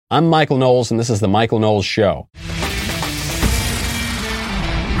I'm Michael Knowles, and this is The Michael Knowles Show.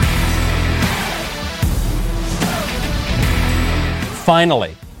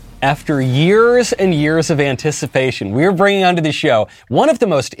 Finally, after years and years of anticipation, we're bringing onto the show one of the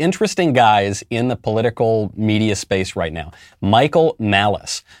most interesting guys in the political media space right now, Michael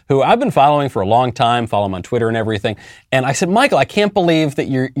Malice, who I've been following for a long time, follow him on Twitter and everything. And I said, Michael, I can't believe that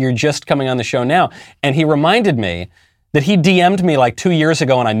you're just coming on the show now. And he reminded me that he DM'd me like 2 years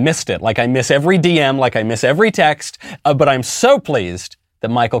ago and I missed it. Like I miss every DM, like I miss every text. But I'm so pleased that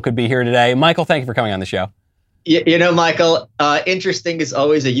Michael could be here today. Michael, thank you for coming on the show. You know, Michael, interesting is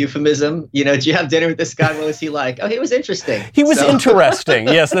always a euphemism. You know, did you have dinner with this guy? What was he like? Oh, he was interesting. He was interesting.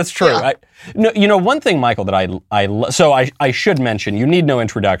 Yes, that's true. Yeah. One thing, Michael, that I should mention, you need no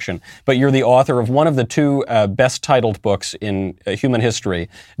introduction, but you're the author of one of the two best titled books in human history,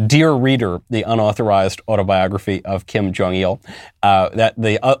 Dear Reader, the unauthorized autobiography of Kim Jong-il. That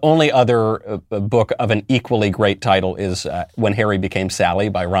the only other book of an equally great title is When Harry Became Sally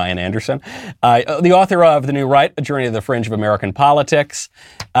by Ryan Anderson. The author of The New Right, A Journey to the Fringe of American Politics,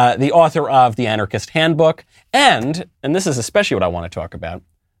 the author of The Anarchist Handbook, and this is especially what I want to talk about,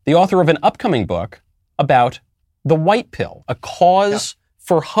 the author of an upcoming book about the white pill, a cause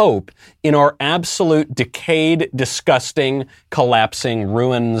for hope in our absolute decayed, disgusting, collapsing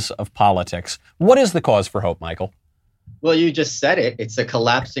ruins of politics. What is the cause for hope, Michael? Well, you just said it. It's a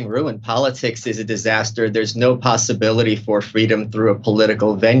collapsing ruin. Politics is a disaster. There's no possibility for freedom through a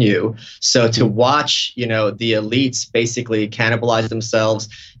political venue. So to watch, the elites basically cannibalize themselves,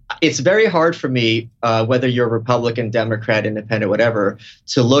 it's very hard for me, whether you're Republican, Democrat, Independent, whatever,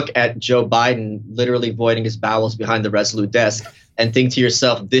 to look at Joe Biden literally voiding his bowels behind the Resolute desk and think to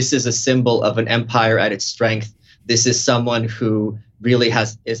yourself, this is a symbol of an empire at its strength. This is someone who really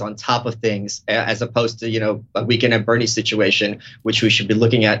is on top of things, as opposed to, a Weekend at Bernie situation, which we should be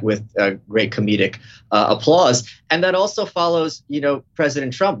looking at with great comedic applause. And that also follows,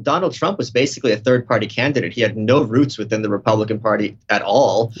 President Trump. Donald Trump was basically a third party candidate. He had no roots within the Republican Party at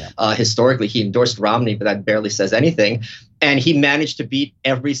all. Yeah. Historically, he endorsed Romney, but that barely says anything. And he managed to beat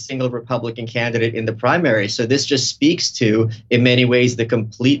every single Republican candidate in the primary. So this just speaks to, in many ways, the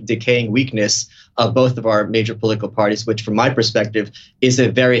complete decaying weakness of both of our major political parties, which from my perspective is a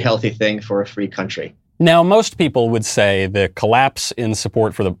very healthy thing for a free country. Now, most people would say the collapse in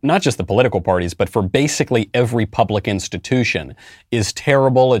support for not just the political parties, but for basically every public institution is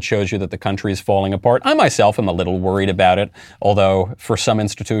terrible. It shows you that the country is falling apart. I myself am a little worried about it, although for some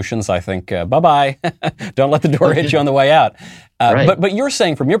institutions, I think, bye-bye. Don't let the door hit you on the way out. Right. But you're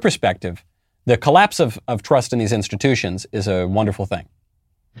saying, from your perspective, the collapse of trust in these institutions is a wonderful thing.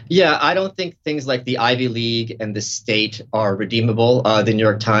 Yeah, I don't think things like the Ivy League and the state are redeemable, the New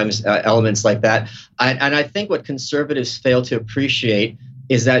York Times, elements like that. And I think what conservatives fail to appreciate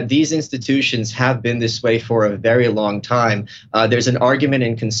is that these institutions have been this way for a very long time. There's an argument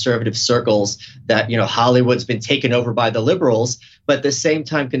in conservative circles that, Hollywood's been taken over by the liberals, but at the same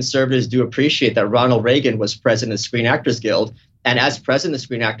time, conservatives do appreciate that Ronald Reagan was president of the Screen Actors Guild. And as president of the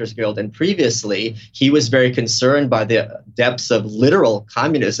Screen Actors Guild, and previously, he was very concerned by the depths of literal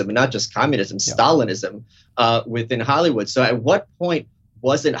communism, and not just communism, Stalinism within Hollywood. So at what point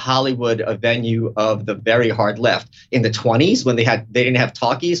wasn't Hollywood a venue of the very hard left? In the 1920s, when they didn't have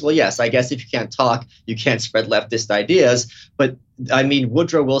talkies? Well, yes, I guess if you can't talk, you can't spread leftist ideas. But I mean,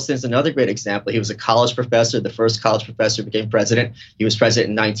 Woodrow Wilson is another great example. He was a college professor, the first college professor who became president. He was president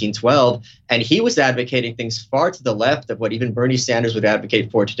in 1912, and he was advocating things far to the left of what even Bernie Sanders would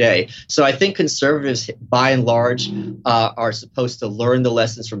advocate for today. So I think conservatives, by and large, are supposed to learn the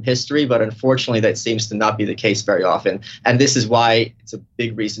lessons from history, but unfortunately, that seems to not be the case very often. And this is why it's a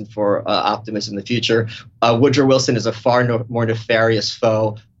big reason for optimism in the future. Woodrow Wilson is a far more nefarious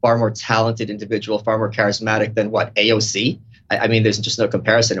foe, far more talented individual, far more charismatic than AOC. I mean, there's just no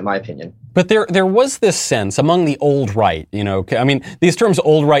comparison, in my opinion. But there was this sense among the old right, these terms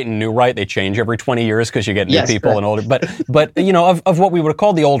old right and new right, they change every 20 years because you get new people correct. And older. But of what we would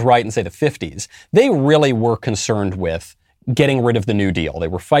call the old right in, say, the 50s, they really were concerned with getting rid of the New Deal. They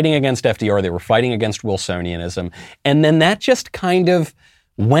were fighting against FDR. They were fighting against Wilsonianism. And then that just kind of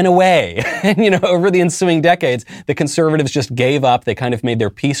went away. And, over the ensuing decades, the conservatives just gave up. They kind of made their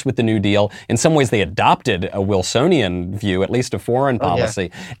peace with the New Deal. In some ways, they adopted a Wilsonian view, at least of foreign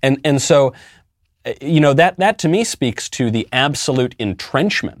policy. Yeah. And so, that to me speaks to the absolute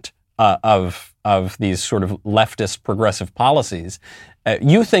entrenchment of these sort of leftist progressive policies.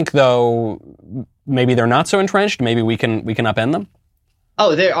 You think, though, maybe they're not so entrenched? Maybe we can upend them?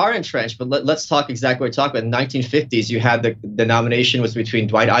 Oh, they are entrenched, but let's talk exactly what we're talking about. In the 1950s, you had the nomination was between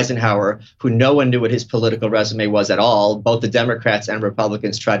Dwight Eisenhower, who no one knew what his political resume was at all. Both the Democrats and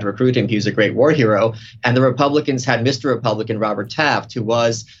Republicans tried to recruit him. He was a great war hero. And the Republicans had Mr. Republican Robert Taft, who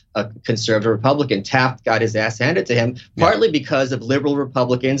was a conservative Republican. Taft got his ass handed to him, partly because of liberal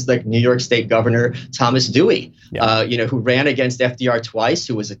Republicans like New York State Governor Thomas Dewey, who ran against FDR twice,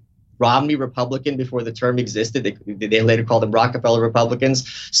 who was a Romney Republican before the term existed. They later called them Rockefeller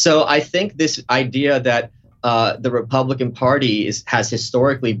Republicans. So I think this idea that the Republican Party has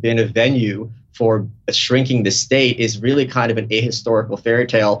historically been a venue for shrinking the state is really kind of an ahistorical fairy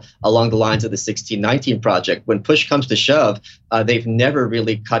tale along the lines of the 1619 Project. When push comes to shove, they've never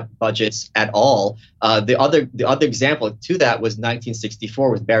really cut budgets at all. The other example to that was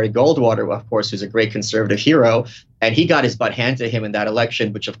 1964 with Barry Goldwater, of course, who's a great conservative hero. And he got his butt handed to him in that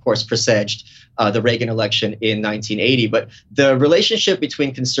election, which, of course, presaged the Reagan election in 1980. But the relationship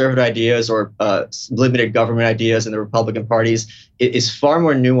between conservative ideas or limited government ideas and the Republican parties is far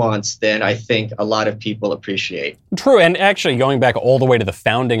more nuanced than I think a lot of people appreciate. True. And actually, going back all the way to the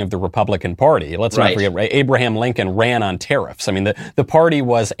founding of the Republican Party, let's not forget, Abraham Lincoln ran on tariffs. I mean, the party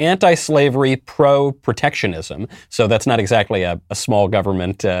was anti-slavery, pro-protectionism. So that's not exactly a small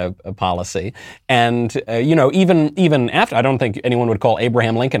government policy. And, even after, I don't think anyone would call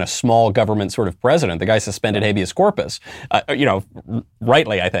Abraham Lincoln a small government sort of president. The guy suspended habeas corpus,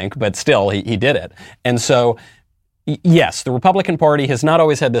 rightly, I think, but still he did it. And so, yes, the Republican Party has not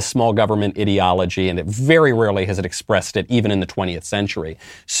always had this small government ideology, and it very rarely has it expressed it, even in the 20th century.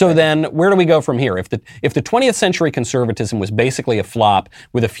 So then, where do we go from here? If the 20th century conservatism was basically a flop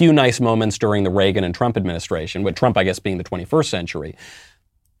with a few nice moments during the Reagan and Trump administration, with Trump, I guess, being the 21st century,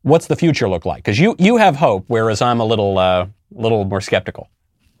 what's the future look like? Because you have hope, whereas I'm a little more skeptical.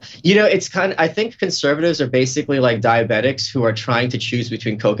 I think conservatives are basically like diabetics who are trying to choose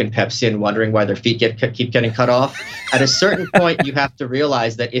between Coke and Pepsi and wondering why their feet keep getting cut off. At a certain point, you have to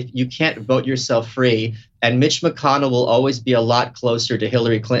realize that if you can't vote yourself free, and Mitch McConnell will always be a lot closer to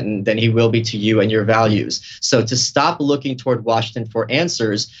Hillary Clinton than he will be to you and your values. So to stop looking toward Washington for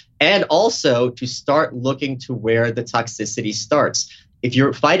answers, and also to start looking to where the toxicity starts. If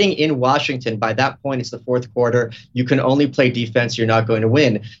you're fighting in Washington, by that point, it's the fourth quarter. You can only play defense. You're not going to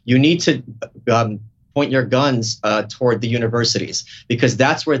win. You need to point your guns toward the universities, because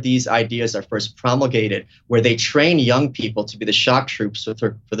that's where these ideas are first promulgated, where they train young people to be the shock troops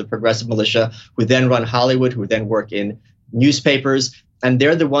for the progressive militia, who then run Hollywood, who then work in newspapers. And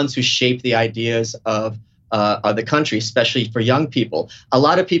they're the ones who shape the ideas of the country, especially for young people. A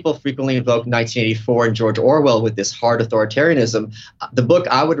lot of people frequently invoke 1984 and George Orwell with this hard authoritarianism. The book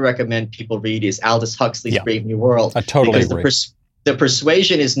I would recommend people read is Aldous Huxley's Brave New World. I totally agree. The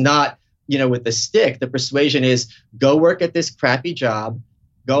persuasion is not, with the stick. The persuasion is go work at this crappy job,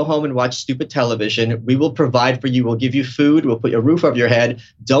 go home and watch stupid television. We will provide for you. We'll give you food. We'll put a roof over your head.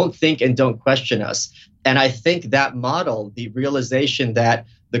 Don't think and don't question us. And I think that model, the realization that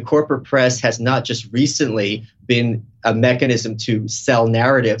the corporate press has not just recently been a mechanism to sell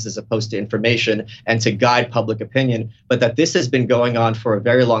narratives as opposed to information and to guide public opinion, but that this has been going on for a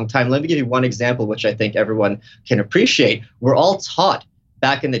very long time. Let me give you one example, which I think everyone can appreciate. We're all taught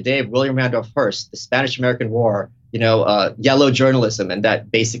back in the day of William Randolph Hearst, the Spanish-American War, yellow journalism, and that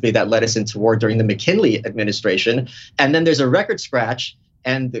led us into war during the McKinley administration. And then there's a record scratch,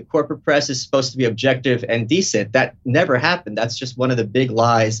 and the corporate press is supposed to be objective and decent. That never happened. That's just one of the big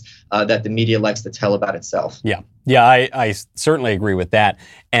lies that the media likes to tell about itself. Yeah, I certainly agree with that.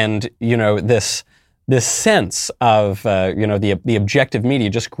 And, this sense of, the objective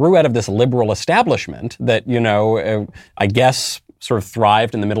media just grew out of this liberal establishment that, I guess sort of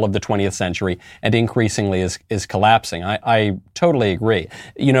thrived in the middle of the 20th century and increasingly is collapsing. I totally agree.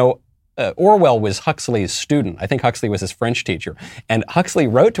 Orwell was Huxley's student. I think Huxley was his French teacher. And Huxley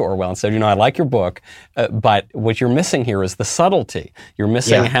wrote to Orwell and said, I like your book, but what you're missing here is the subtlety. You're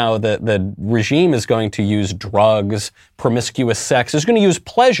missing how the regime is going to use drugs, promiscuous sex. It's going to use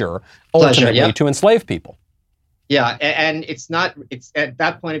pleasure ultimately to enslave people. Yeah, and it's at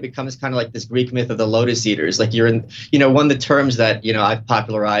that point it becomes kind of like this Greek myth of the lotus eaters. Like you're in, one of the terms that, I've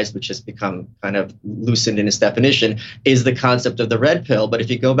popularized, which has become kind of loosened in its definition, is the concept of the red pill. But if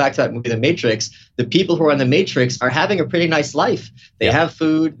you go back to that movie, The Matrix, the people who are on The Matrix are having a pretty nice life. They have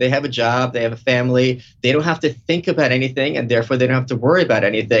food, they have a job, they have a family. They don't have to think about anything, and therefore they don't have to worry about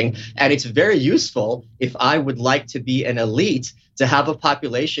anything. And it's very useful if I would like to be an elite to have a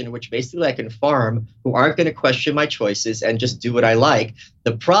population in which basically I can farm, who aren't going to question my choices and just do what I like.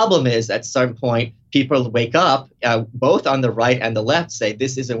 The problem is at some point, people wake up, both on the right and the left, say,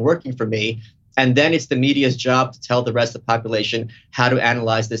 this isn't working for me. And then it's the media's job to tell the rest of the population how to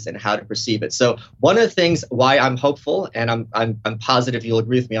analyze this and how to perceive it. So one of the things why I'm hopeful, and I'm positive you'll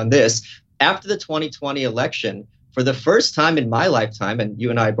agree with me on this, after the 2020 election, for the first time in my lifetime, and you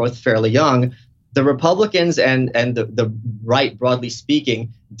and I are both fairly young, the Republicans and the right, broadly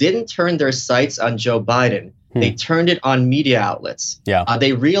speaking, didn't turn their sights on Joe Biden. They turned it on media outlets.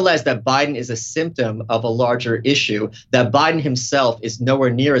 They realized that Biden is a symptom of a larger issue, that Biden himself is nowhere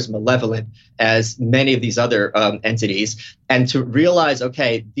near as malevolent as many of these other entities. And to realize,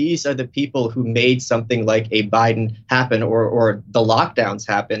 okay, these are the people who made something like a Biden happen or the lockdowns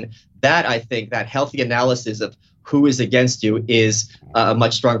happen. That, I think, that healthy analysis of who is against you is a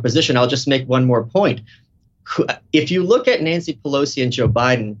much stronger position. I'll just make one more point. If you look at Nancy Pelosi and Joe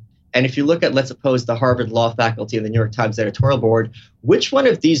Biden, and if you look at, let's suppose, the Harvard Law faculty and the New York Times editorial board, which one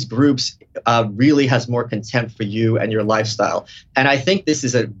of these groups really has more contempt for you and your lifestyle? And I think this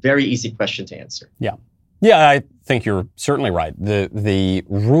is a very easy question to answer. Yeah, I think you're certainly right. The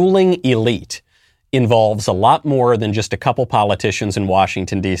ruling elite involves a lot more than just a couple politicians in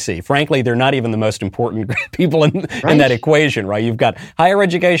Washington, D.C. Frankly, they're not even the most important people in that equation, right? You've got higher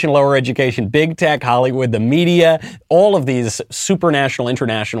education, lower education, big tech, Hollywood, the media, all of these supranational,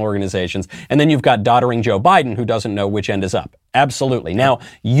 international organizations. And then you've got doddering Joe Biden, who doesn't know which end is up. Absolutely. Now,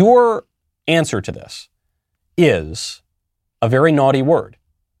 your answer to this is a very naughty word.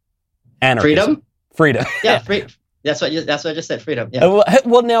 Anarchism. Freedom. Yeah, freedom. That's what I just said. Freedom. Yeah.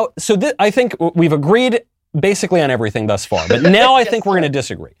 Well, now, so I think we've agreed basically on everything thus far, but now I think we're going to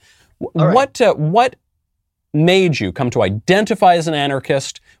disagree. Right. What made you come to identify as an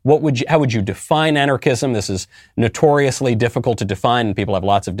anarchist? How would you define anarchism? This is notoriously difficult to define, and people have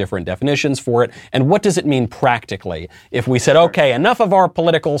lots of different definitions for it. And what does it mean practically if we said, okay, enough of our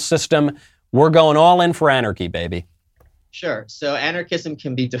political system, we're going all in for anarchy, baby? Sure. So anarchism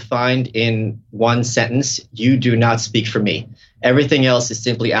can be defined in one sentence: you do not speak for me. Everything else is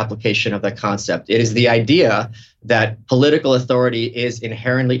simply application of that concept. It is the idea that political authority is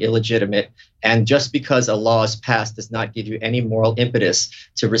inherently illegitimate, and just because a law is passed does not give you any moral impetus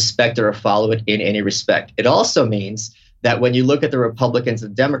to respect or follow it in any respect. It also means that when you look at the Republicans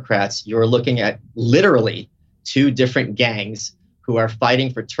and Democrats, you're looking at literally two different gangs who are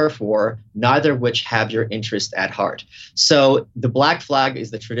fighting for turf war, neither of which have your interest at heart. So the black flag is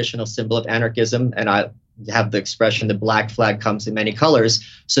the traditional symbol of anarchism, and I have the expression, the black flag comes in many colors.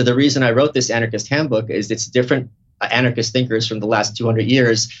 So the reason I wrote this anarchist handbook is it's different anarchist thinkers from the last 200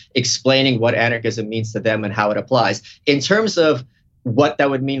 years explaining what anarchism means to them and how it applies. In terms of what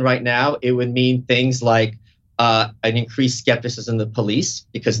that would mean right now, it would mean things like an increased skepticism of the police,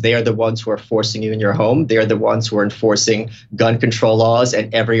 because they are the ones who are forcing you in your home. They are the ones who are enforcing gun control laws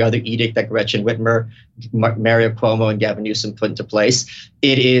and every other edict that Gretchen Whitmer, Mario Cuomo, and Gavin Newsom put into place.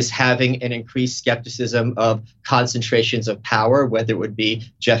 It is having an increased skepticism of concentrations of power, whether it would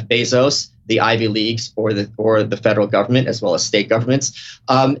be Jeff Bezos, the Ivy Leagues, or the federal government, as well as state governments,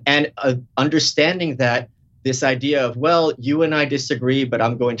 and understanding that this idea of, well, you and I disagree, but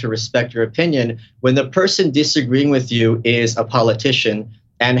I'm going to respect your opinion. When the person disagreeing with you is a politician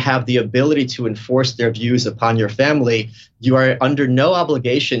and have the ability to enforce their views upon your family, you are under no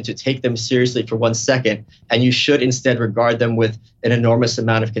obligation to take them seriously for 1 second, and you should instead regard them with an enormous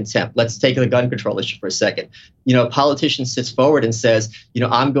amount of contempt. Let's take the gun control issue for a second. A politician sits forward and says,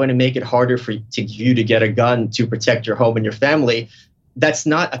 I'm going to make it harder for you to get a gun to protect your home and your family. That's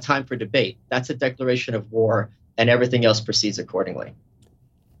not a time for debate. That's a declaration of war, and everything else proceeds accordingly.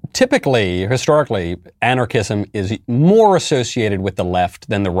 Typically, historically, anarchism is more associated with the left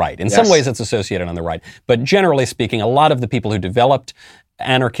than the right. In some ways, it's associated on the right. But generally speaking, a lot of the people who developed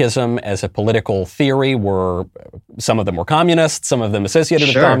anarchism as a political theory some of them were communists, some of them associated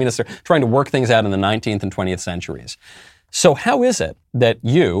with communists, are trying to work things out in the 19th and 20th centuries. So how is it that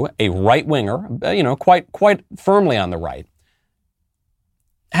you, a right-winger, quite firmly on the right,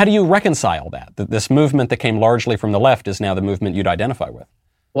 how do you reconcile that this movement that came largely from the left is now the movement you'd identify with?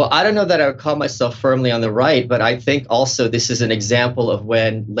 Well, I don't know that I would call myself firmly on the right, but I think also this is an example of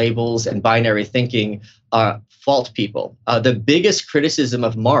when labels and binary thinking fault people. The biggest criticism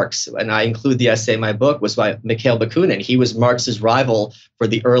of Marx, and I include the essay in my book, was by Mikhail Bakunin. He was Marx's rival for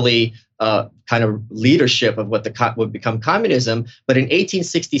the early kind of leadership of what would become communism. But in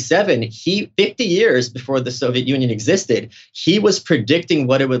 1867, 50 years before the Soviet Union existed, he was predicting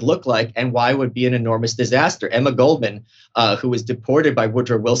what it would look like and why it would be an enormous disaster. Emma Goldman, who was deported by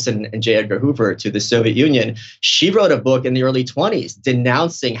Woodrow Wilson and J. Edgar Hoover to the Soviet Union, she wrote a book in the early 1920s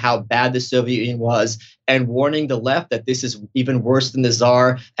denouncing how bad the Soviet Union was and warning the left that this is even worse than the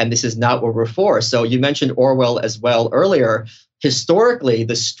Tsar and this is not what we're for. So you mentioned Orwell as well earlier. historically,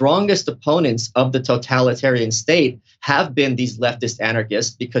 the strongest opponents of the totalitarian state have been these leftist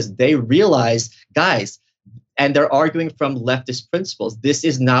anarchists because they realize, guys, and they're arguing from leftist principles. This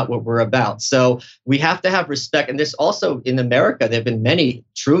is not what we're about. So we have to have respect. And there's also in America, there have been many,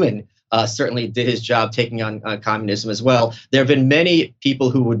 Truman certainly did his job taking on communism as well. There have been many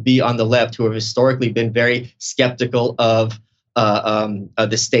people who would be on the left who have historically been very skeptical of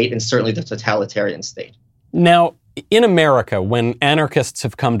the state and certainly the totalitarian state. Now, in America, when anarchists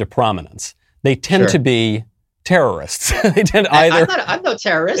have come to prominence, they tend to be terrorists. They tend to either. I'm no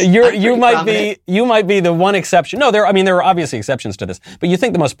terrorist. You might be the one exception. No, there are obviously exceptions to this. But you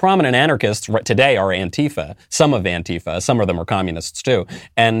think the most prominent anarchists today are Antifa. Some of Antifa. Some of them are communists too.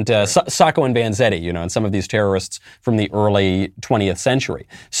 And Sacco and Vanzetti, and some of these terrorists from the early 20th century.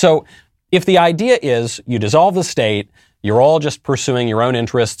 So if the idea is you dissolve the state, you're all just pursuing your own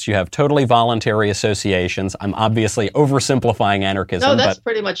interests. You have totally voluntary associations. I'm obviously oversimplifying anarchism. No, that's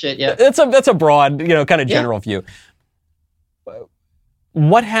pretty much it, yeah. That's a broad, kind of general view.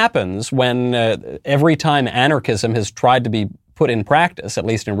 What happens when every time anarchism has tried to be put in practice, at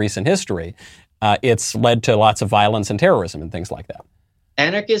least in recent history, it's led to lots of violence and terrorism and things like that?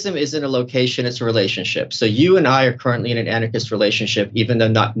 Anarchism isn't a location, it's a relationship. So you and I are currently in an anarchist relationship, even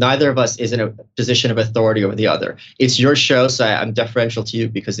though neither of us is in a position of authority over the other. It's your show, so I'm deferential to you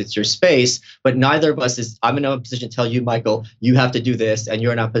because it's your space, but neither of us is, I'm in a position to tell you, Michael, you have to do this, and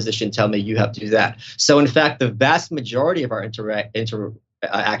you're in a position to tell me you have to do that. So in fact, the vast majority of our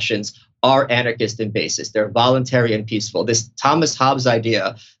interactions are anarchist in basis. They're voluntary and peaceful. This Thomas Hobbes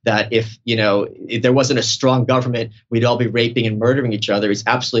idea that if there wasn't a strong government, we'd all be raping and murdering each other is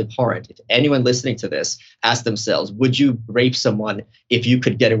absolutely abhorrent. If anyone listening to this asks themselves, would you rape someone if you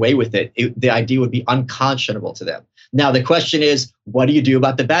could get away with it? The idea would be unconscionable to them. Now, the question is, what do you do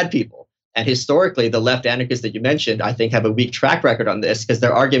about the bad people? And historically, the left anarchists that you mentioned, I think, have a weak track record on this because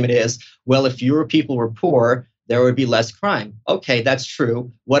their argument is, well, if fewer people were poor, there would be less crime. Okay, that's true.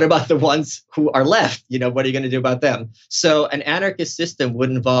 What about the ones who are left? What are you going to do about them? So an anarchist system would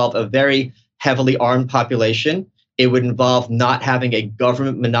involve a very heavily armed population. It would involve not having a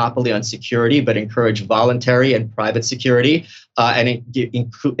government monopoly on security, but encourage voluntary and private security. And it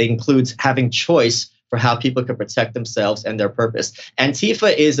includes having choice for how people can protect themselves and their purpose.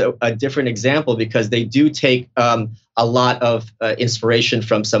 Antifa is a different example because they do take a lot of inspiration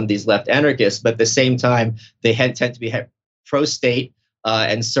from some of these left anarchists, but at the same time, they tend to be pro-state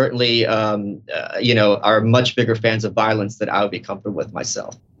and certainly, are much bigger fans of violence than I would be comfortable with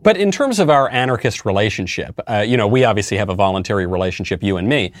myself. But in terms of our anarchist relationship, we obviously have a voluntary relationship, you and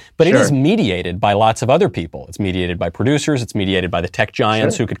me, but it is mediated by lots of other people. It's mediated by producers. It's mediated by the tech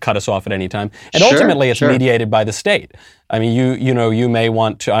giants who could cut us off at any time. And ultimately, it's mediated by the state. I mean, you may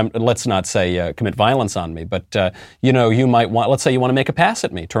want to, let's not say commit violence on me, but, you might want, let's say you want to make a pass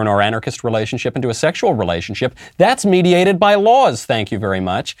at me, turn our anarchist relationship into a sexual relationship. That's mediated by laws, thank you very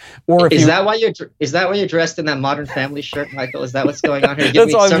much. Or if Is that why you're dressed in that Modern Family shirt, Michael? Is that what's going on here?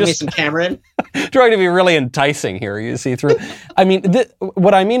 Serve me some Cameron. Trying to be really enticing here, you see through. I mean,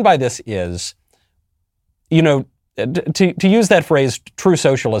 what I mean by this is, to use that phrase, true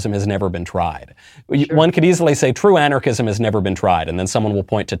socialism has never been tried. Sure. One could easily say true anarchism has never been tried, and then someone will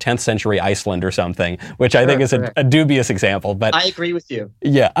point to 10th century Iceland or something, which I think is a dubious example. But I agree with you.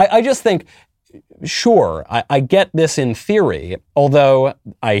 Yeah, I just think, sure, I get this in theory, although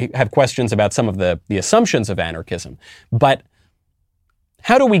I have questions about some of the assumptions of anarchism. But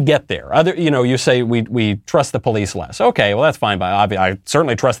how do we get there? You say we trust the police less. Okay, well, that's fine. But I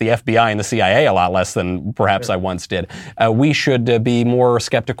certainly trust the FBI and the CIA a lot less than perhaps I once did. We should be more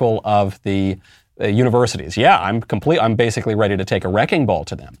skeptical of the universities. Yeah, I'm basically ready to take a wrecking ball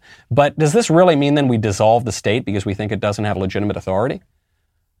to them. But does this really mean then we dissolve the state because we think it doesn't have legitimate authority?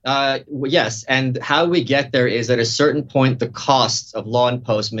 Yes, and how we get there is at a certain point, the costs of law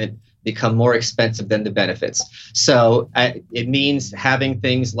enforcement become more expensive than the benefits. So it means having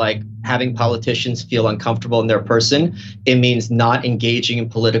things like having politicians feel uncomfortable in their person. It means not engaging in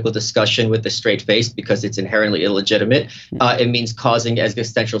political discussion with a straight face because it's inherently illegitimate. It means causing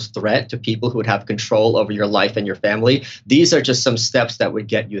existential threat to people who would have control over your life and your family. These are just some steps that would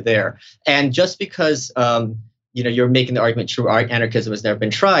get you there. And just because you're making the argument true anarchism has never been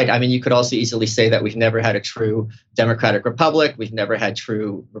tried. I mean, you could also easily say that we've never had a true democratic republic. We've never had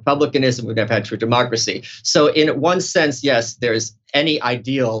true republicanism. We've never had true democracy. So in one sense, yes, there's any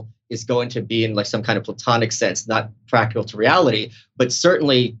ideal is going to be in like some kind of platonic sense, not practical to reality, but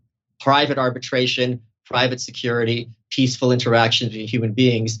certainly private arbitration, private security, peaceful interactions between human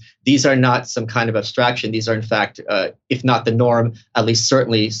beings, these are not some kind of abstraction. These are, in fact, if not the norm, at least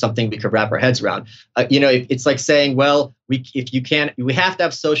certainly something we could wrap our heads around. It's like saying, well, we have to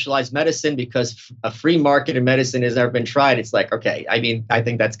have socialized medicine because a free market in medicine has never been tried. It's like, okay, I mean, I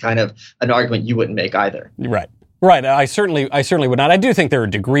think that's kind of an argument you wouldn't make either. Right. Right. I certainly would not. I do think there are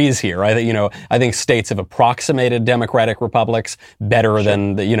degrees here. I think states have approximated democratic republics better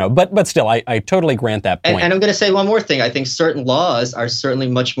than but still, I totally grant that point. And I'm going to say one more thing. I think certain laws are certainly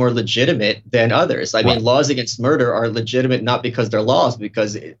much more legitimate than others. I mean, laws against murder are legitimate not because they're laws,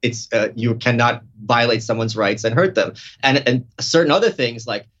 because it's you cannot violate someone's rights and hurt them. And certain other things,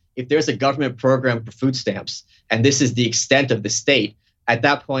 like if there's a government program for food stamps, and this is the extent of the state, at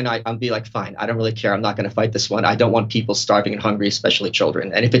that point, I'll be like, fine, I don't really care. I'm not going to fight this one. I don't want people starving and hungry, especially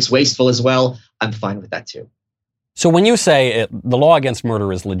children. And if it's wasteful as well, I'm fine with that too. So when you say the law against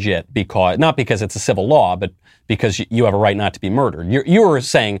murder is legit, not because it's a civil law, but because you have a right not to be murdered, you're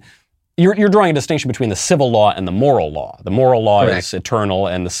saying you're drawing a distinction between the civil law and the moral law. The moral law Correct. Is eternal,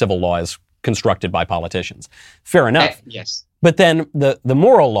 and the civil law is constructed by politicians. Fair enough. Yes. But then the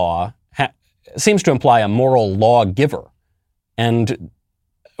moral law seems to imply a moral lawgiver. And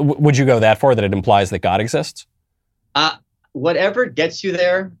would you go that far, that it implies that God exists? Whatever gets you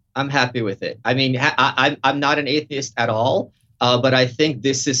there, I'm happy with it. I mean, I'm not an atheist at all, but I think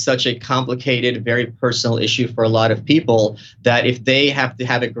this is such a complicated, very personal issue for a lot of people that if they have to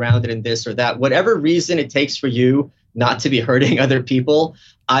have it grounded in this or that, whatever reason it takes for you not to be hurting other people,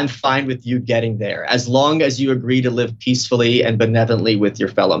 I'm fine with you getting there, as long as you agree to live peacefully and benevolently with your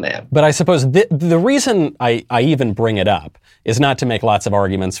fellow man. But I suppose the reason I even bring it up is not to make lots of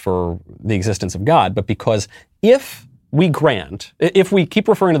arguments for the existence of God, but because if we keep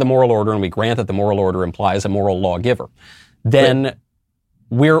referring to the moral order and we grant that the moral order implies a moral lawgiver, then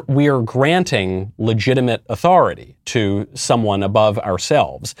we're granting legitimate authority to someone above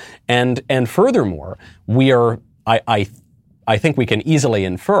ourselves. And furthermore, I think we can easily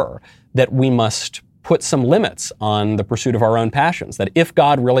infer that we must put some limits on the pursuit of our own passions, that if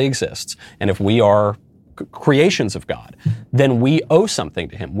God really exists, and if we are creations of God, then we owe something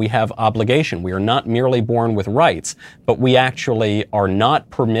to him. We have obligation. We are not merely born with rights, but we actually are not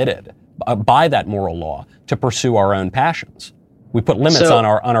permitted by that moral law to pursue our own passions. We put limits on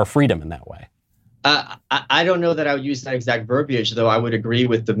our freedom in that way. I don't know that I would use that exact verbiage, though I would agree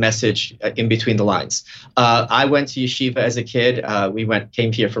with the message in between the lines. I went to yeshiva as a kid.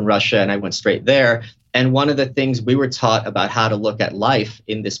 Came here from Russia, and I went straight there. And one of the things we were taught about how to look at life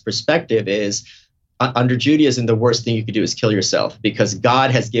in this perspective is, under Judaism, the worst thing you could do is kill yourself, because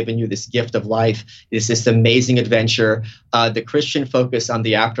God has given you this gift of life. It's this amazing adventure. The Christian focus on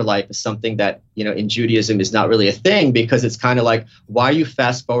the afterlife is something that, in Judaism is not really a thing, because it's kind of like, why are you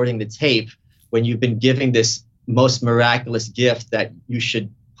fast forwarding the tape when you've been giving this most miraculous gift that you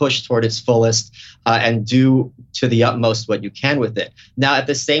should push toward its fullest and do to the utmost what you can with it? Now, at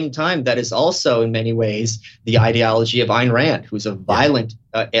the same time, that is also in many ways the ideology of Ayn Rand, who's a violent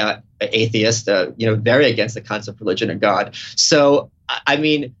atheist, very against the concept of religion and God. So, I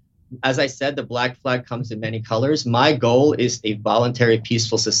mean, as I said, the black flag comes in many colors. My goal is a voluntary,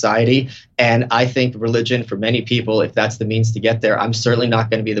 peaceful society. And I think religion, for many people, if that's the means to get there, I'm certainly not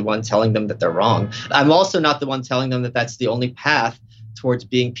going to be the one telling them that they're wrong. I'm also not the one telling them that that's the only path towards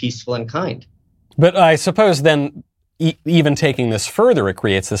being peaceful and kind. But I suppose then, even taking this further, it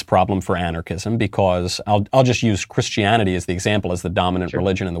creates this problem for anarchism, because I'll just use Christianity as the example, as the dominant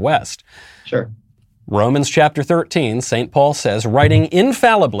really in the West. Sure. Romans chapter 13, St. Paul says, writing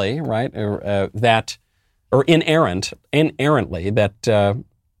infallibly, right, inerrantly, that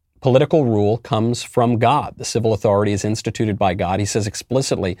political rule comes from God. The civil authority is instituted by God. He says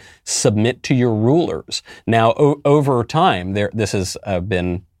explicitly, submit to your rulers. Now, over time,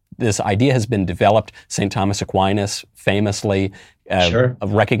 this idea has been developed. St. Thomas Aquinas famously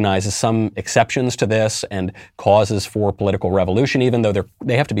recognizes some exceptions to this and causes for political revolution, even though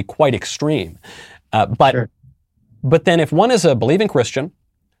they have to be quite extreme. But then if one is a believing Christian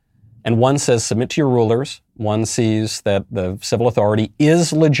and one says submit to your rulers, one sees that the civil authority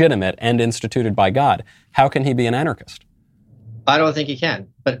is legitimate and instituted by God, how can he be an anarchist? I don't think he can.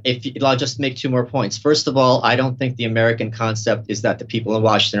 But I'll just make two more points. First of all, I don't think the American concept is that the people in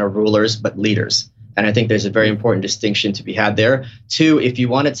Washington are rulers, but leaders. And I think there's a very important distinction to be had there. Two, if you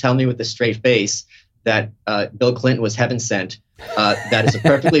want to tell me with a straight face that Bill Clinton was heaven sent, that is a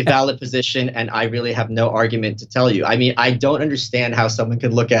perfectly valid position, and I really have no argument to tell you. I mean, I don't understand how someone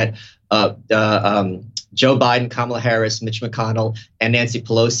could look at Joe Biden, Kamala Harris, Mitch McConnell, and Nancy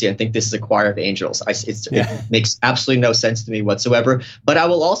Pelosi and think this is a choir of angels. It makes absolutely no sense to me whatsoever. But I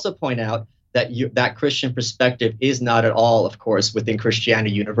will also point out that Christian perspective is not at all, of course, within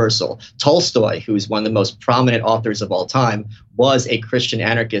Christianity universal. Tolstoy, who's one of the most prominent authors of all time, was a Christian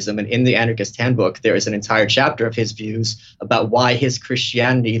anarchism. And in the Anarchist Handbook, there is an entire chapter of his views about why his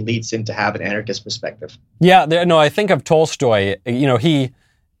Christianity leads him to have an anarchist perspective. Yeah, no, I think of Tolstoy, he...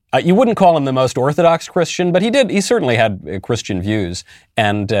 you wouldn't call him the most orthodox Christian, but he certainly had Christian views.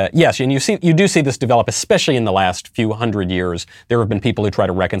 And yes, and you do see this develop, especially in the last few hundred years. There have been people who try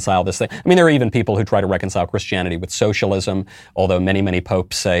to reconcile this thing. I mean, there are even people who try to reconcile Christianity with socialism, although many, many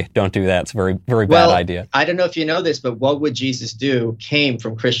popes say, don't do that. It's a very, very bad idea. I don't know if you know this, but What Would Jesus Do came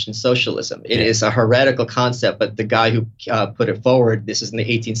from Christian socialism. It is a heretical concept, but the guy who put it forward, this is in the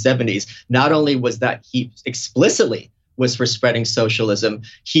 1870s, not only was that he explicitly was for spreading socialism,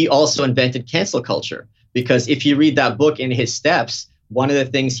 he also invented cancel culture. Because if you read that book in his steps, one of the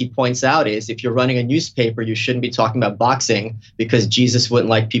things he points out is if you're running a newspaper, you shouldn't be talking about boxing because Jesus wouldn't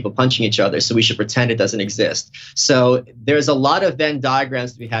like people punching each other. So we should pretend it doesn't exist. So there's a lot of Venn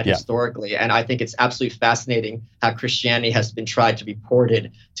diagrams to be had historically. And I think it's absolutely fascinating how Christianity has been tried to be ported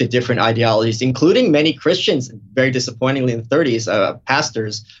to different ideologies, including many Christians, very disappointingly in the 30s,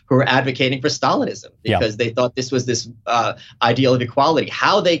 pastors who were advocating for Stalinism because they thought this was this ideal of equality.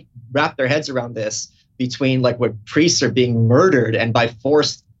 How they wrap their heads around this between like where priests are being murdered and by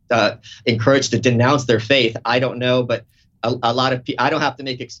force encouraged to denounce their faith, I don't know, but a lot of people, I don't have to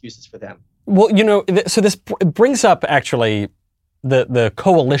make excuses for them. Well, so this brings up actually the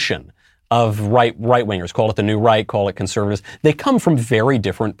coalition of right-wingers, call it the New Right, call it conservatives. They come from very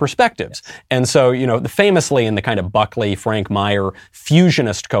different perspectives. Yes. And so, famously in the kind of Buckley, Frank Meyer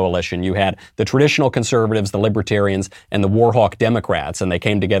fusionist coalition, you had the traditional conservatives, the libertarians, and the warhawk Democrats, and they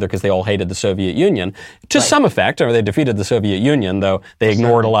came together because they all hated the Soviet Union to some effect. Or they defeated the Soviet Union, though they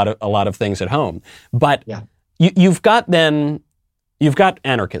ignored a lot of things at home. But you've got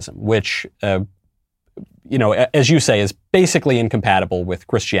anarchism, which as you say, is basically incompatible with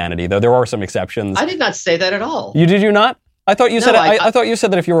Christianity, though there are some exceptions. I did not say that at all. Did you not? I thought you said I thought you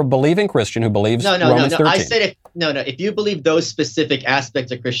said that if you're a believing Christian who believes Romans 13. I said if you believe those specific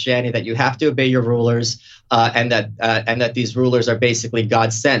aspects of Christianity, that you have to obey your rulers, and that these rulers are basically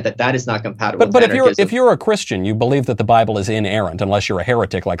God sent, that is not compatible with anarchism. But if you're a Christian, you believe that the Bible is inerrant, unless you're a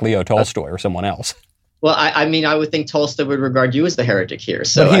heretic like Leo Tolstoy or someone else. Well, I mean, I would think Tolstoy would regard you as the heretic here.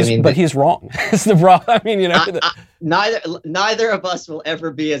 So but he's wrong. It's the problem. I mean, neither of us will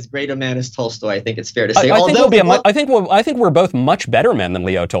ever be as great a man as Tolstoy. I think it's fair to say. I think we're both much better men than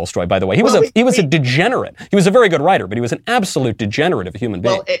Leo Tolstoy. By the way, he was a degenerate. He was a very good writer, but he was an absolute degenerate of a human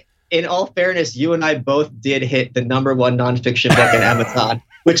being. Well, in all fairness, you and I both did hit the #1 nonfiction book in Amazon.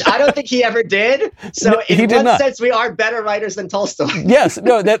 Which I don't think he ever did. So in one sense, we are better writers than Tolstoy. Yes,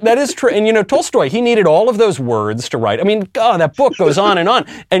 no, that is true. And Tolstoy, he needed all of those words to write. I mean, God, that book goes on and on.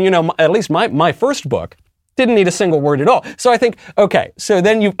 And at least my first book didn't need a single word at all. So I think, okay, so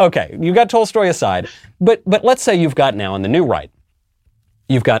then you got Tolstoy aside. But let's say you've got now in the New Right,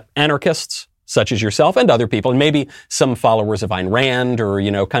 you've got anarchists, such as yourself and other people, and maybe some followers of Ayn Rand or,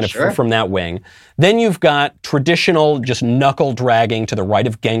 kind of from that wing. Then you've got traditional, just knuckle-dragging to the right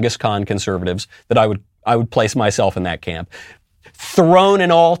of Genghis Khan conservatives that I would place myself in that camp. Throne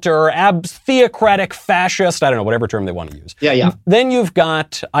and altar, theocratic fascist, I don't know, whatever term they want to use. Yeah. Then you've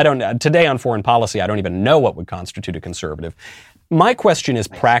got, today on foreign policy, I don't even know what would constitute a conservative. My question is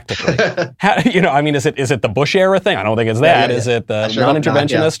practically, is it the Bush era thing? I don't think it's that. Is it the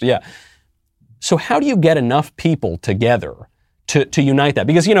non-interventionist? Yeah. So how do you get enough people together to unite that?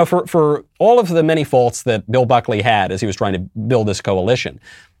 Because, for all of the many faults that Bill Buckley had as he was trying to build this coalition,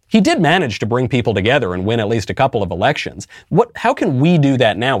 he did manage to bring people together and win at least a couple of elections. How can we do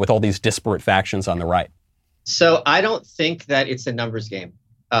that now with all these disparate factions on the right? So I don't think that it's a numbers game.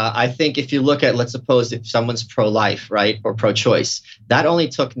 I think if you look at, let's suppose if someone's pro-life, right, or pro-choice, that only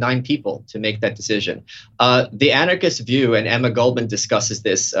took 9 people to make that decision. The anarchist view, and Emma Goldman discusses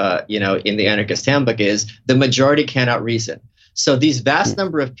this, in the Anarchist Handbook, is the majority cannot reason. So these vast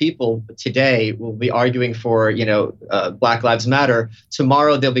number of people today will be arguing for, Black Lives Matter.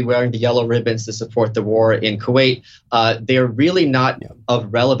 Tomorrow they'll be wearing the yellow ribbons to support the war in Kuwait. They're really not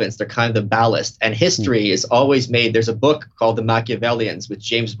of relevance. They're kind of the ballast. And history is always made. There's a book called The Machiavellians, which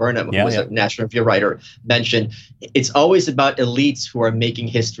James Burnham, who was a National Review writer, mentioned. It's always about elites who are making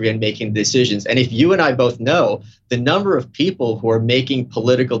history and making decisions. And if you and I both know the number of people who are making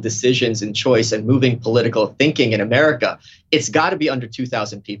political decisions and choice and moving political thinking in America, it's got to be under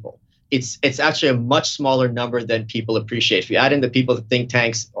 2,000 people. It's actually a much smaller number than people appreciate. If you add in the people, the think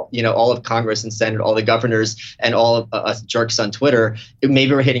tanks, all of Congress and Senate, all the governors, and all of us jerks on Twitter,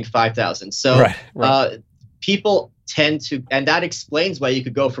 maybe we're hitting 5,000. So people tend to, and that explains why you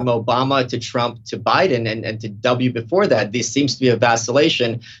could go from Obama to Trump to Biden and to W before that. This seems to be a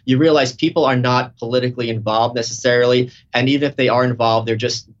vacillation. You realize people are not politically involved necessarily. And even if they are involved, they're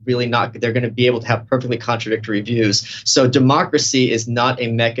just really not, they're going to be able to have perfectly contradictory views. So democracy is not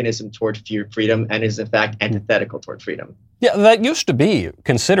a mechanism toward freedom and is in fact antithetical toward freedom. Yeah, that used to be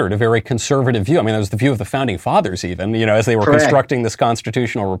considered a very conservative view. I mean, that was the view of the founding fathers even, as they were constructing this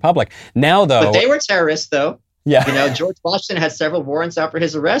constitutional republic. Now, though... But they were terrorists, though. Yeah. George Washington had several warrants out for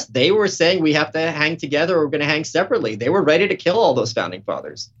his arrest. They were saying we have to hang together or we're going to hang separately. They were ready to kill all those founding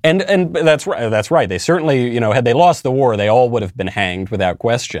fathers. And that's right. That's right. They certainly, had they lost the war, they all would have been hanged without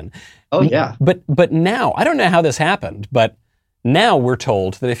question. Oh, yeah. But now, I don't know how this happened, but now we're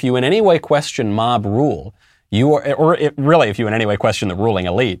told that if you in any way question mob rule, you are, if you in any way question the ruling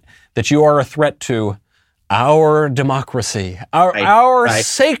elite, that you are a threat to our democracy, our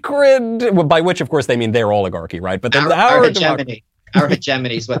sacred, by which, of course, they mean their oligarchy, right? But our hegemony. Our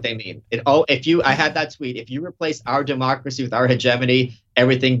hegemony is what they mean. I had that tweet. If you replace our democracy with our hegemony,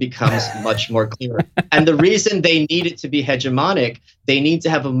 everything becomes much more clear. And the reason they need it to be hegemonic, they need to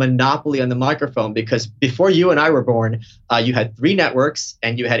have a monopoly on the microphone, because before you and I were born, you had 3 networks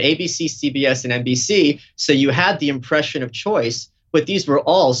and you had ABC, CBS, and NBC. So you had the impression of choice. But these were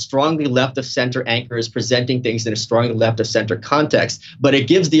all strongly left-of-center anchors presenting things in a strongly left-of-center context. But it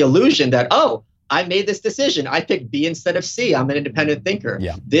gives the illusion that, I made this decision. I picked B instead of C. I'm an independent thinker.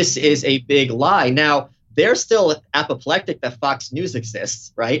 Yeah. This is a big lie. Now, they're still apoplectic that Fox News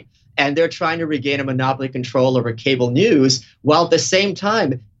exists, right? And they're trying to regain a monopoly control over cable news, while at the same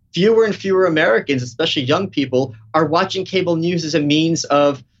time, fewer and fewer Americans, especially young people, are watching cable news as a means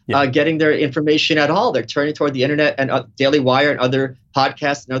of getting their information at all. They're turning toward the internet and Daily Wire and other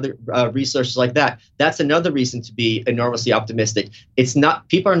podcasts and other resources like that. That's another reason to be enormously optimistic. It's not,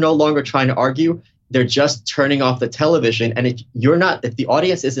 people are no longer trying to argue. They're just turning off the television. And if the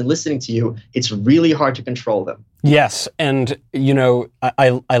audience isn't listening to you, it's really hard to control them. Yes. And,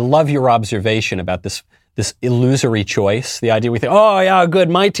 I love your observation about this illusory choice, the idea we think, oh, yeah,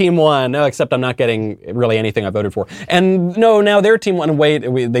 good, my team won, except I'm not getting really anything I voted for. And no, now their team won. Wait,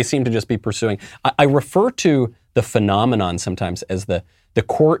 they seem to just be pursuing. I refer to the phenomenon sometimes as the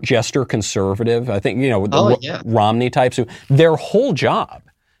court jester conservative. I think, Romney types who their whole job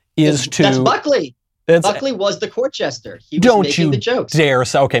is to... That's Buckley. Buckley was the court jester. He was making the jokes. Dare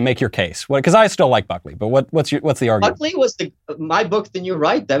say, okay, make your case. Because I still like Buckley, but what's the argument? Buckley was my book, The New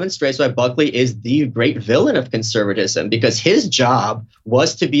Right, demonstrates why Buckley is the great villain of conservatism, because his job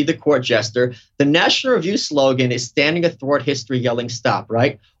was to be the court jester. The National Review slogan is standing athwart history yelling stop,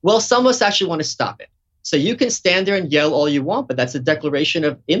 right? Well, some of us actually want to stop it. So you can stand there and yell all you want, but that's a declaration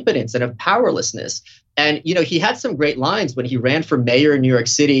of impotence and of powerlessness. And, he had some great lines when he ran for mayor in New York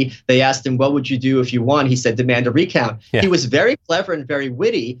City. They asked him, what would you do if you won? He said, demand a recount. Yeah. He was very clever and very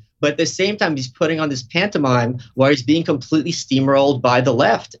witty, but at the same time, he's putting on this pantomime where he's being completely steamrolled by the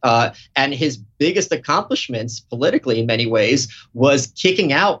left. And his biggest accomplishments politically, in many ways, was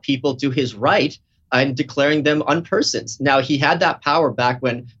kicking out people to his right and declaring them unpersons. Now, he had that power back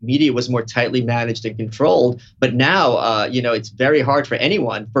when media was more tightly managed and controlled. But now, it's very hard for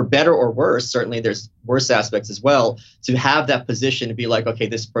anyone, for better or worse, certainly there's worse aspects as well, to have that position to be like, okay,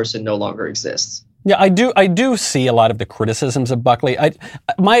 this person no longer exists. Yeah, I do see a lot of the criticisms of Buckley.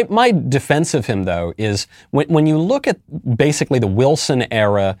 My defense of him, though, is when you look at basically the Wilson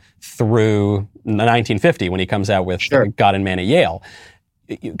era through 1950, when he comes out with God and Man at Yale,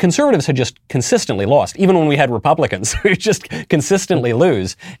 conservatives had just consistently lost, even when we had Republicans who just consistently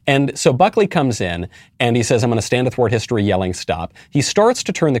lose. And so Buckley comes in and he says, I'm going to stand athwart history yelling stop. He starts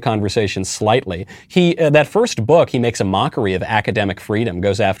to turn the conversation slightly. That first book, he makes a mockery of academic freedom,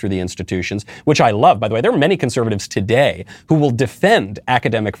 goes after the institutions, which I love. By the way, there are many conservatives today who will defend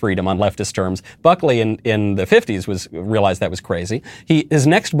academic freedom on leftist terms. Buckley in the 50s realized that was crazy. His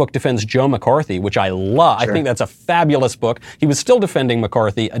next book defends Joe McCarthy, which I love. Sure. I think that's a fabulous book. He was still defending McCarthy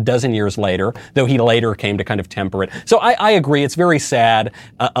a dozen years later, though he later came to kind of temper it. So I agree. It's very sad.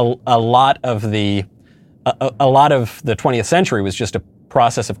 A lot of the 20th century was just a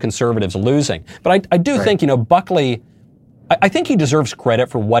process of conservatives losing. But I do think, Buckley, I think he deserves credit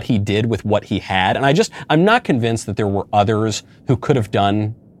for what he did with what he had. And I'm not convinced that there were others who could have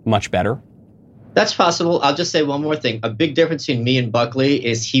done much better. That's possible. I'll just say one more thing. A big difference between me and Buckley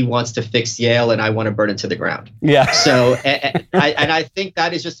is he wants to fix Yale and I want to burn it to the ground. Yeah. So, I think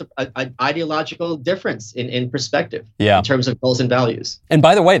that is just an ideological difference in perspective in terms of goals and values. And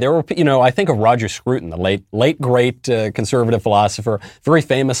by the way, there were, I think of Roger Scruton, the late great conservative philosopher, very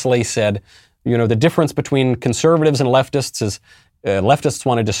famously said, the difference between conservatives and leftists leftists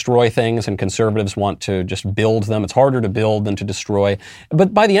want to destroy things and conservatives want to just build them. It's harder to build than to destroy.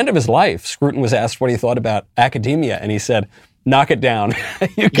 But by the end of his life, Scruton was asked what he thought about academia, and he said, knock it down.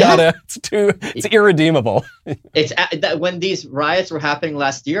 You gotta, it's irredeemable. When these riots were happening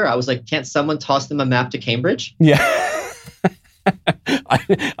last year, I was like, can't someone toss them a map to Cambridge? Yeah.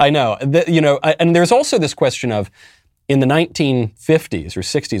 I know. And there's also this question of, in the 1950s or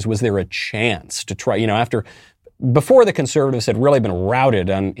 60s, was there a chance to try, before the conservatives had really been routed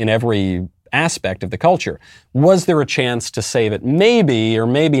in every aspect of the culture, was there a chance to say that maybe, or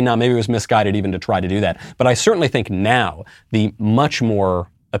maybe not, maybe it was misguided even to try to do that? But I certainly think now the much more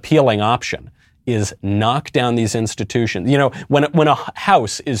appealing option is knock down these institutions. When a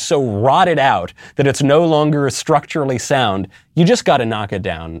house is so rotted out that it's no longer structurally sound, you just got to knock it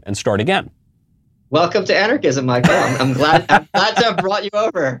down and start again. Welcome to anarchism, Michael. I'm glad to have brought you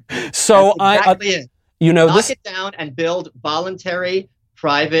over. So That's exactly it. Knock it down and build voluntary,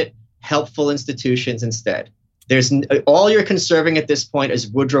 private, helpful institutions instead. There's all you're conserving at this point is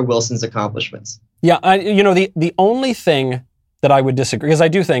Woodrow Wilson's accomplishments. Yeah, the only thing that I would disagree, because I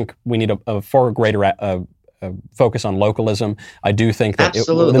do think we need a far greater focus on localism. I do think that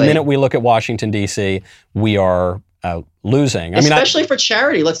the minute we look at Washington, D.C., we are losing. Especially for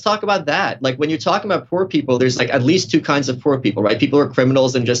charity. Let's talk about that. Like when you're talking about poor people, there's like at least two kinds of poor people, right? People who are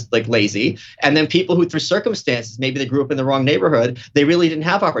criminals and just like lazy. And then people who through circumstances, maybe they grew up in the wrong neighborhood, they really didn't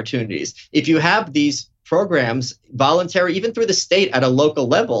have opportunities. If you have these programs, voluntary, even through the state at a local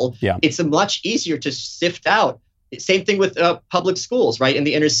level, it's much easier to sift out. Same thing with public schools, right? In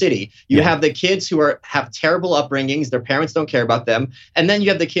the inner city, you have the kids who have terrible upbringings. Their parents don't care about them. And then you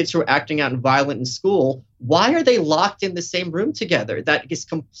have the kids who are acting out and violent in school. Why are they locked in the same room together? That is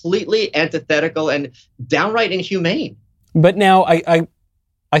completely antithetical and downright inhumane. But now I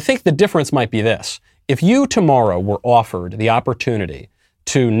think the difference might be this. If you tomorrow were offered the opportunity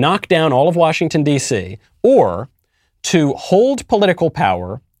to knock down all of Washington, D.C., or to hold political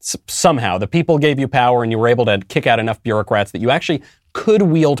power, somehow the people gave you power and you were able to kick out enough bureaucrats that you actually could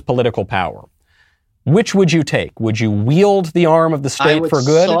wield political power, which would you take? Would you wield the arm of the state for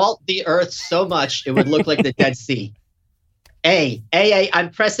good? I would salt the earth so much it would look like the Dead Sea.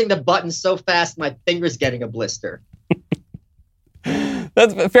 I'm pressing the button so fast my finger's getting a blister.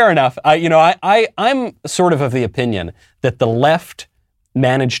 That's fair enough. I'm sort of the opinion that the left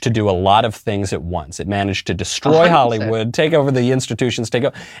managed to do a lot of things at once. It managed to destroy 100%. Hollywood, take over the institutions,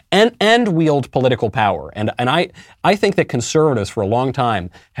 and wield political power. And I think that conservatives for a long time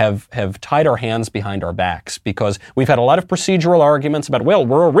have tied our hands behind our backs because we've had a lot of procedural arguments about, well,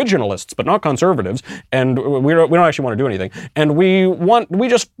 we're originalists, but not conservatives, and we don't actually want to do anything. And we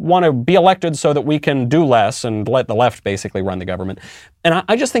just want to be elected so that we can do less and let the left basically run the government. And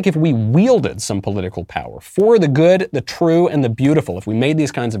I just think if we wielded some political power for the good, the true, and the beautiful, if we made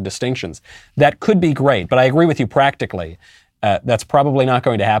these kinds of distinctions, that could be great. But I agree with you practically. That's probably not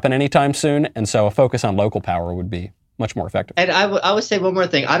going to happen anytime soon. And so a focus on local power would be much more effective. And I would say one more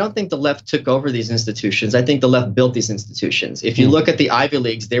thing. I don't think the left took over these institutions. I think the left built these institutions. If you look at the Ivy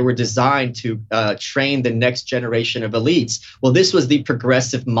Leagues, they were designed to train the next generation of elites. Well, this was the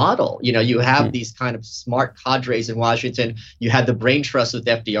progressive model. You have these kind of smart cadres in Washington. You had the brain trust with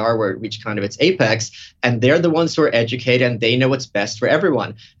FDR where it reached kind of its apex. And they're the ones who are educated and they know what's best for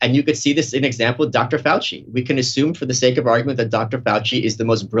everyone. And you could see this in example with Dr. Fauci. We can assume for the sake of argument that Dr. Fauci is the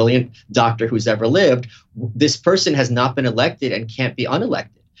most brilliant doctor who's ever lived. This person has not been elected and can't be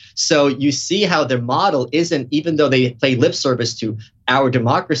unelected. So you see how their model isn't, even though they play lip service to our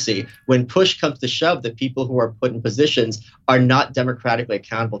democracy, when push comes to shove, the people who are put in positions are not democratically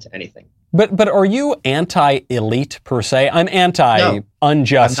accountable to anything. But are you anti-elite per se? I'm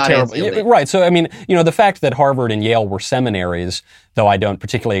anti-unjust, terrible. Right. So, the fact that Harvard and Yale were seminaries, though I don't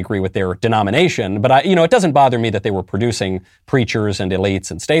particularly agree with their denomination, but it doesn't bother me that they were producing preachers and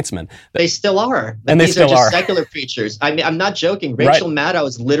elites and statesmen. They still are. And these are just secular preachers. I'm not joking. Rachel Maddow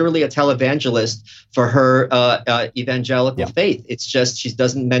is literally a televangelist for her evangelical faith. It's just she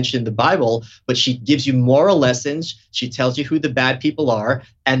doesn't mention the Bible, but she gives you moral lessons. She tells you who the bad people are.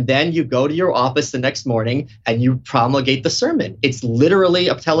 And then you go to your office the next morning and you promulgate the sermon. It's literally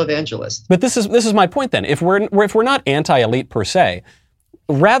a televangelist. But this is my point then. If we're not anti-elite per se,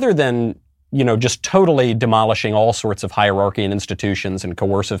 rather than just totally demolishing all sorts of hierarchy and institutions and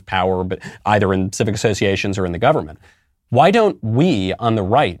coercive power, but either in civic associations or in the government, why don't we on the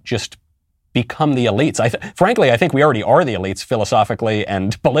right just become the elites. Frankly, I think we already are the elites philosophically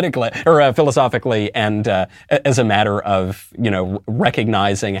and politically, or philosophically and as a matter of,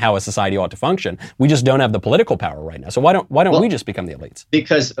 recognizing how a society ought to function. We just don't have the political power right now. So why don't we just become the elites?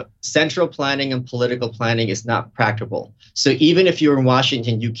 Because central planning and political planning is not practical. So even if you're in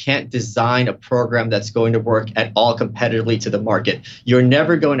Washington, you can't design a program that's going to work at all competitively to the market. You're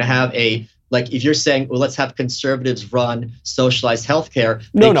never going to have if you're saying, well, let's have conservatives run socialized healthcare.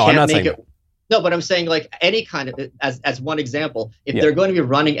 No, I'm not saying that. No, but I'm saying any kind of, as one example, if they're going to be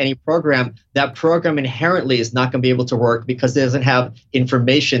running any program, that program inherently is not going to be able to work because it doesn't have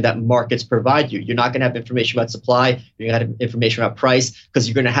information that markets provide you. You're not going to have information about supply. You're going to have information about price because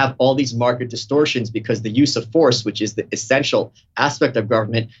you're going to have all these market distortions because the use of force, which is the essential aspect of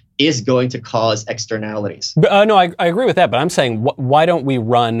government, is going to cause externalities. No, I agree with that. But I'm saying, why don't we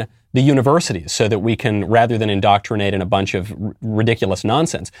run the universities so that we can, rather than indoctrinate in a bunch of ridiculous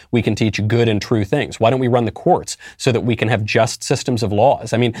nonsense, we can teach good and true things? Why don't we run the courts so that we can have just systems of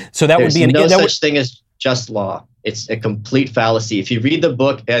laws? I mean, so that There's would be no such thing as just law. It's a complete fallacy. If you read the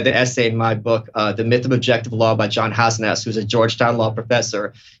book, the essay in my book, The Myth of Objective Law by John Hasnas, who's a Georgetown law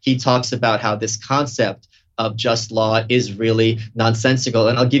professor, he talks about how this concept of just law is really nonsensical.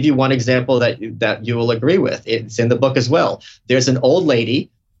 And I'll give you one example that you will agree with. It's in the book as well. There's an old lady,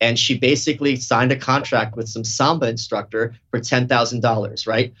 and she basically signed a contract with some Samba instructor for $10,000,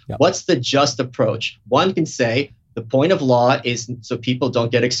 right? Yep. What's the just approach? One can say the point of law is so people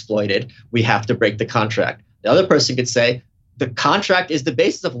don't get exploited. We have to break the contract. The other person could say the contract is the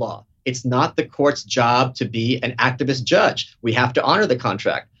basis of law. It's not the court's job to be an activist judge. We have to honor the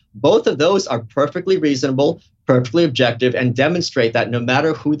contract. Both of those are perfectly reasonable, perfectly objective, and demonstrate that no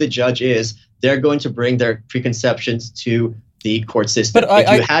matter who the judge is, they're going to bring their preconceptions to the court system. But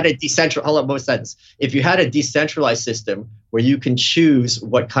if you had a decentralized system where you can choose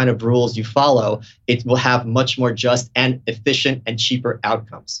what kind of rules you follow, it will have much more just and efficient and cheaper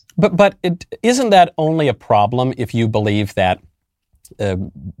outcomes. But isn't that only a problem if you believe that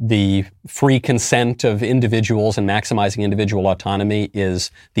the free consent of individuals and maximizing individual autonomy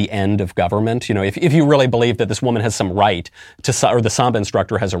is the end of government? If you really believe that this woman has some right to, or the Samba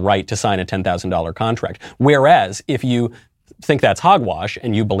instructor has a right to sign a $10,000 contract, whereas if you think that's hogwash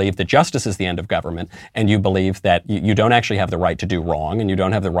and you believe that justice is the end of government and you believe that you don't actually have the right to do wrong and you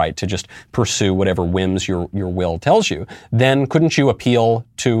don't have the right to just pursue whatever whims your will tells you, then couldn't you appeal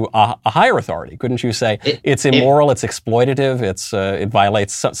to a higher authority? Couldn't you say it's immoral, it's exploitative, it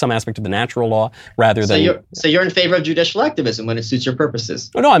violates some aspect of the natural law rather than... So you're in favor of judicial activism when it suits your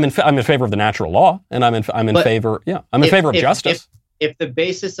purposes? No, I'm in favor of the natural law, and I'm in favor of justice. If the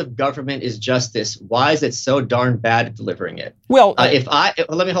basis of government is justice, why is it so darn bad at delivering it? Well, If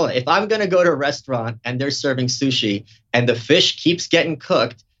I'm going to go to a restaurant and they're serving sushi and the fish keeps getting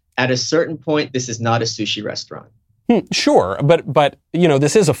cooked, at a certain point, this is not a sushi restaurant. Sure, but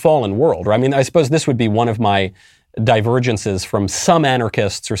this is a fallen world. Right? I mean, I suppose this would be one of my divergences from some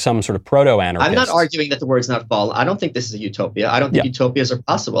anarchists or some sort of proto-anarchists. I'm not arguing that the word's not fallen. I don't think this is a utopia. I don't think utopias are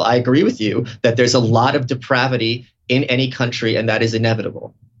possible. I agree with you that there's a lot of depravity in any country, and that is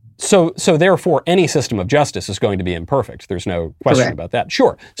inevitable. So therefore, any system of justice is going to be imperfect. There's no question about that.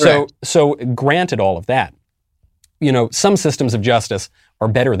 Sure. Correct. So granted all of that, some systems of justice are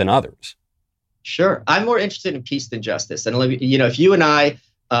better than others. Sure. I'm more interested in peace than justice. And if you and I,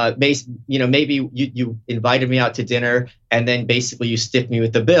 maybe you invited me out to dinner and then basically you stiffed me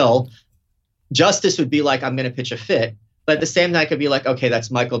with the bill, justice would be like, I'm going to pitch a fit. But at the same time, I could be like, okay,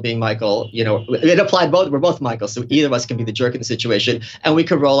 that's Michael being Michael. It applied both. We're both Michael, so either of us can be the jerk in the situation, and we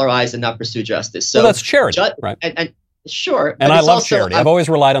could roll our eyes and not pursue justice. So that's charity, right? And sure. And I love charity. I've always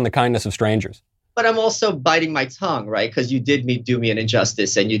relied on the kindness of strangers. But I'm also biting my tongue, right? Because you did do me an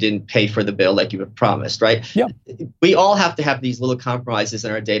injustice, and you didn't pay for the bill like you had promised, right? Yeah. We all have to have these little compromises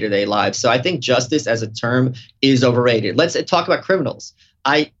in our day-to-day lives. So I think justice as a term is overrated. Let's talk about criminals.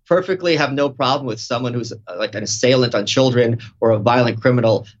 I perfectly have no problem with someone who's like an assailant on children or a violent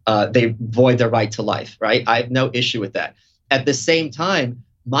criminal. They void their right to life, right? I have no issue with that. At the same time,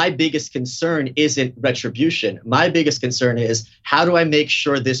 my biggest concern isn't retribution. My biggest concern is, how do I make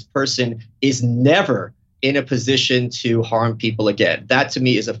sure this person is never in a position to harm people again? That to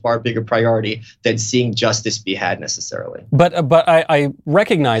me is a far bigger priority than seeing justice be had necessarily. But I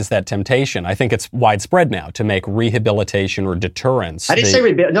recognize that temptation. I think it's widespread now to make rehabilitation or deterrence. I didn't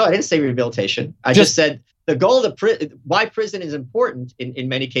say rehabilitation. I just said the goal of why prison is important in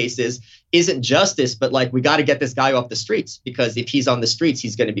many cases isn't justice, but like, we got to get this guy off the streets, because if he's on the streets,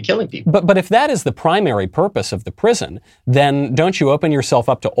 he's going to be killing people. But if that is the primary purpose of the prison, then don't you open yourself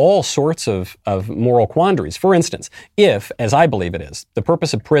up to all sorts of moral quandaries? For instance, if, as I believe it is, the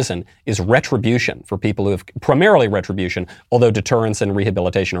purpose of prison is retribution for people who have, primarily retribution, although deterrence and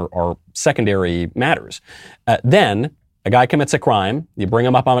rehabilitation are secondary matters, then a guy commits a crime, you bring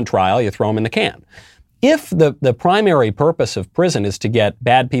him up on trial, you throw him in the can. If the primary purpose of prison is to get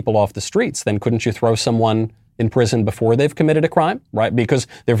bad people off the streets, then couldn't you throw someone in prison before they've committed a crime, right? Because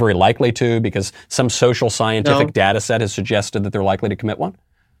they're very likely to, because some social scientific data set has suggested that they're likely to commit one?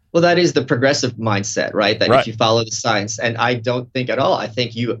 Well, that is the progressive mindset, right? That if you follow the science, and I don't think at all, I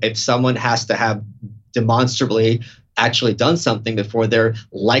think if someone has to have demonstrably actually done something before they're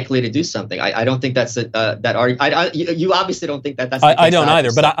likely to do something. I don't think that's you obviously don't think that's. I don't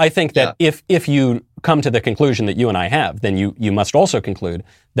either, but I think that if you come to the conclusion that you and I have, then you must also conclude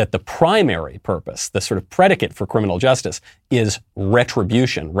that the primary purpose, the sort of predicate for criminal justice, is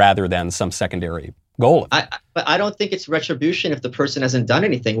retribution rather than some secondary goal. But I don't think it's retribution if the person hasn't done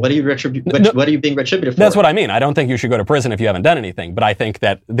anything. What are you what are you being retributive for? That's what I mean. I don't think you should go to prison if you haven't done anything. But I think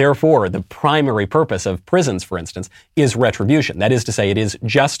that, therefore, the primary purpose of prisons, for instance, is retribution. That is to say, it is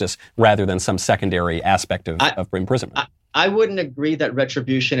justice rather than some secondary aspect of imprisonment. I wouldn't agree that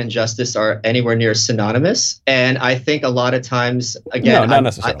retribution and justice are anywhere near synonymous. And I think a lot of times, again, no, not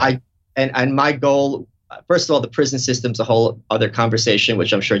necessarily. And my goal, first of all, the prison system's a whole other conversation,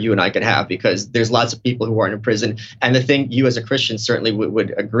 which I'm sure you and I could have, because there's lots of people who aren't in prison. And the thing you as a Christian certainly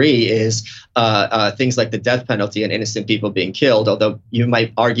would agree is things like the death penalty and innocent people being killed, although you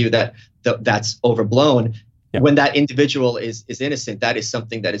might argue that that's overblown. Yep. When that individual is innocent, that is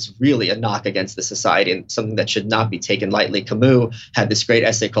something that is really a knock against the society and something that should not be taken lightly. Camus had this great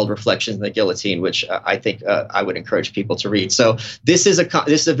essay called Reflections on the Guillotine, which I think I would encourage people to read. So this is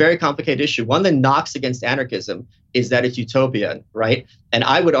a very complicated issue. One that knocks against anarchism is that it's utopian, right? And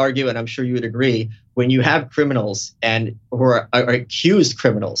I would argue, and I'm sure you would agree, when you have criminals and who are accused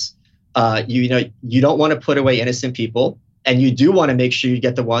criminals, you don't want to put away innocent people. And you do want to make sure you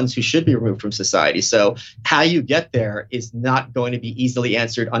get the ones who should be removed from society. So how you get there is not going to be easily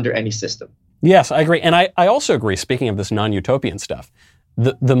answered under any system. Yes, I agree. And I also agree, speaking of this non-utopian stuff,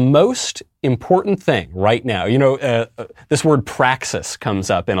 the most important thing right now, this word praxis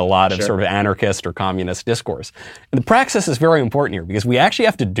comes up in a lot of sort of anarchist or communist discourse. And the praxis is very important here because we actually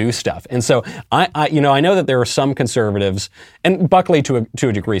have to do stuff. And so I know that there are some conservatives, and Buckley to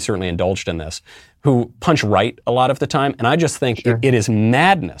a degree certainly indulged in this, who punch right a lot of the time. And I just think it is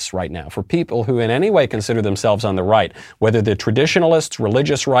madness right now for people who in any way consider themselves on the right, whether they're traditionalists,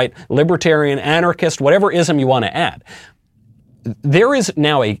 religious right, libertarian, anarchist, whatever ism you want to add. There is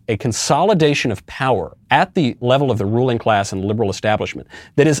now a consolidation of power at the level of the ruling class and liberal establishment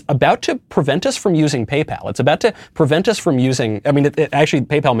that is about to prevent us from using PayPal. It's about to prevent us from using, actually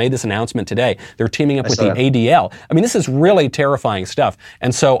PayPal made this announcement today. They're teaming up with the ADL. This is really terrifying stuff.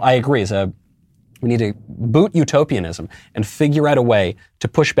 And so I agree, we need to boot utopianism and figure out a way to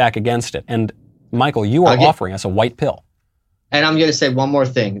push back against it. And Michael, you are offering us a white pill. And I'm going to say one more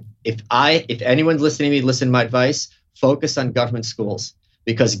thing. If anyone's listening to me, listen to my advice. Focus on government schools,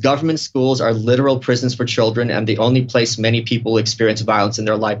 because government schools are literal prisons for children and the only place many people experience violence in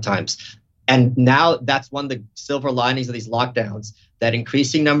their lifetimes. And now that's one of the silver linings of these lockdowns, that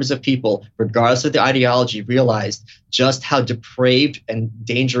increasing numbers of people, regardless of the ideology, realized just how depraved and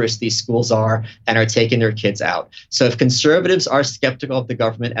dangerous these schools are and are taking their kids out. So if conservatives are skeptical of the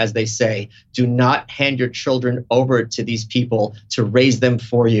government, as they say, do not hand your children over to these people to raise them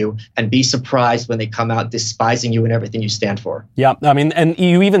for you and be surprised when they come out despising you and everything you stand for. Yeah, and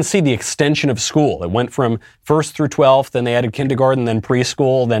you even see the extension of school. It went from 1st through 12th, then they added kindergarten, then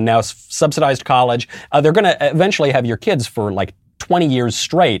preschool, then now subsidized college. They're going to eventually have your kids for like 20 years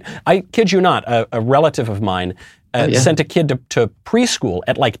straight. I kid you not, a relative of mine sent a kid to preschool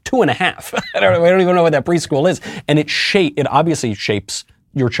at like 2.5. I don't even know what that preschool is. And it obviously shapes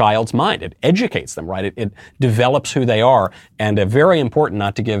your child's mind. It educates them, right? It develops who they are. And very important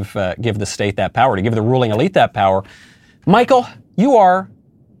not to give the state that power, to give the ruling elite that power. Michael, you are,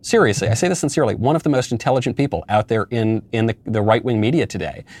 seriously, I say this sincerely, one of the most intelligent people out there in the right-wing media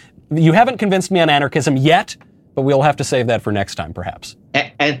today. You haven't convinced me on anarchism yet, but we'll have to save that for next time, perhaps.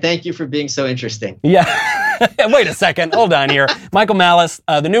 And thank you for being so interesting. Yeah. Wait a second. Hold on here. Michael Malice,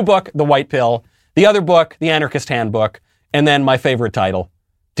 the new book, The White Pill, the other book, The Anarchist Handbook, and then my favorite title,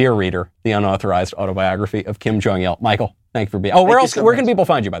 Dear Reader, the unauthorized autobiography of Kim Jong-il. Michael, thank you for being... where can people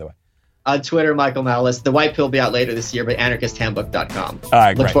find you, by the way? On Twitter, Michael Malice. The white pill will be out later this year, but anarchisthandbook.com. All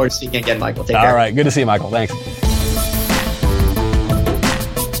right, Look great. forward to seeing you again, Michael. Take care. All right, good to see you, Michael. Thanks.